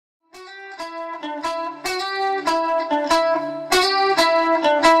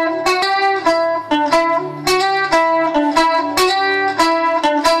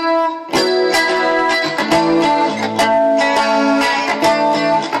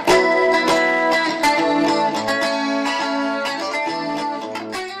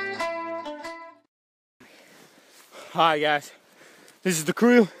Alright guys, this is the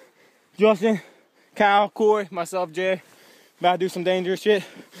crew. Justin, Kyle, Corey, myself, Jay. About to do some dangerous shit.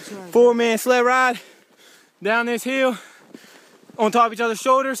 4-man sled ride down this hill on top of each other's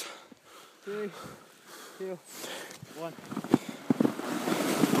shoulders. 3, 2, 1.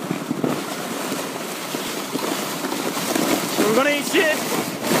 We're gonna eat shit.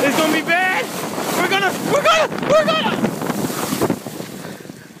 It's gonna be bad. We're gonna.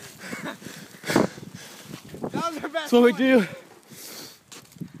 That's what we do.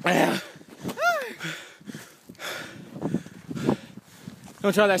 Yeah.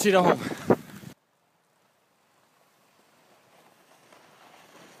 Don't try that shit at home.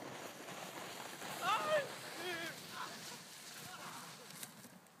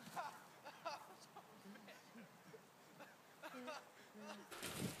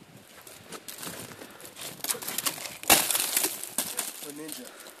 A ninja.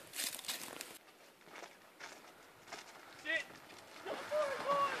 Shit.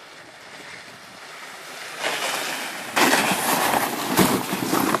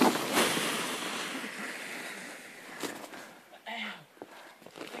 I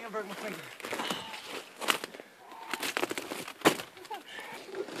think I broke my finger.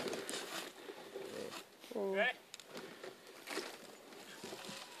 Ready?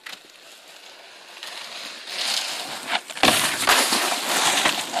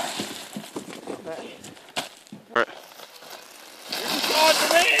 Alright. On the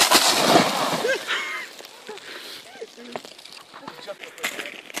man!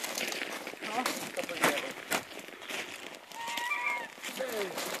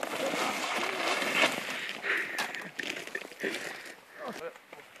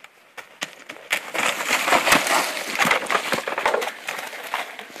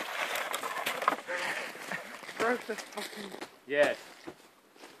 Broke the fucking... Yes.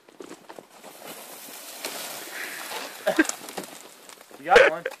 You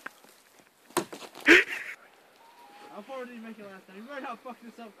got one. How far did you make it last time? You better not fuck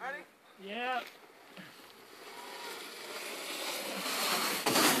this up. Ready? Yeah.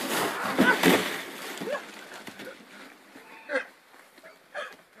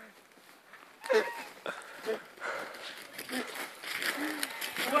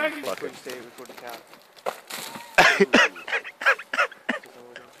 Couldn't stay before the cow.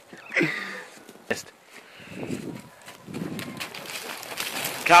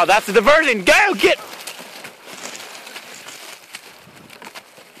 Kyle, that's the diversion. Go get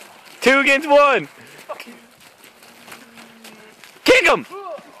 2 against 1. Kick him.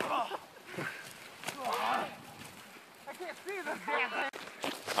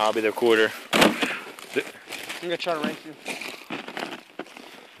 I'll be the quarter. I'm gonna try to rank you.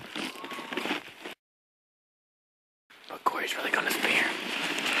 But Corey's really gonna spear.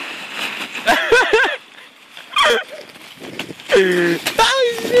 Oh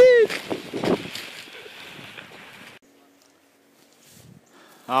shit!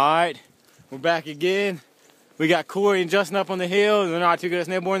 Alright, we're back again. We got Corey and Justin up on the hill. They're not too good at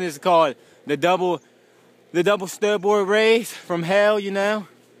snowboarding. This is called the double snowboard race from hell, you know.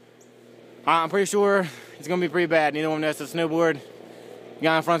 I'm pretty sure it's gonna be pretty bad. Neither one of us has a snowboard.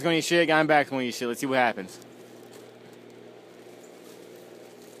 Guy in front's gonna eat shit, guy in back's gonna eat shit. Let's see what happens.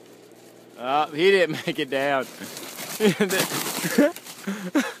 He didn't make it down. He's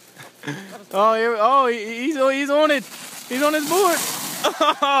on it. He's on his board.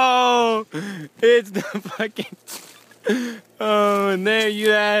 Oh, it's the fucking. Oh, and there you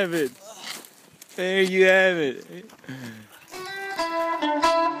have it. There you have it.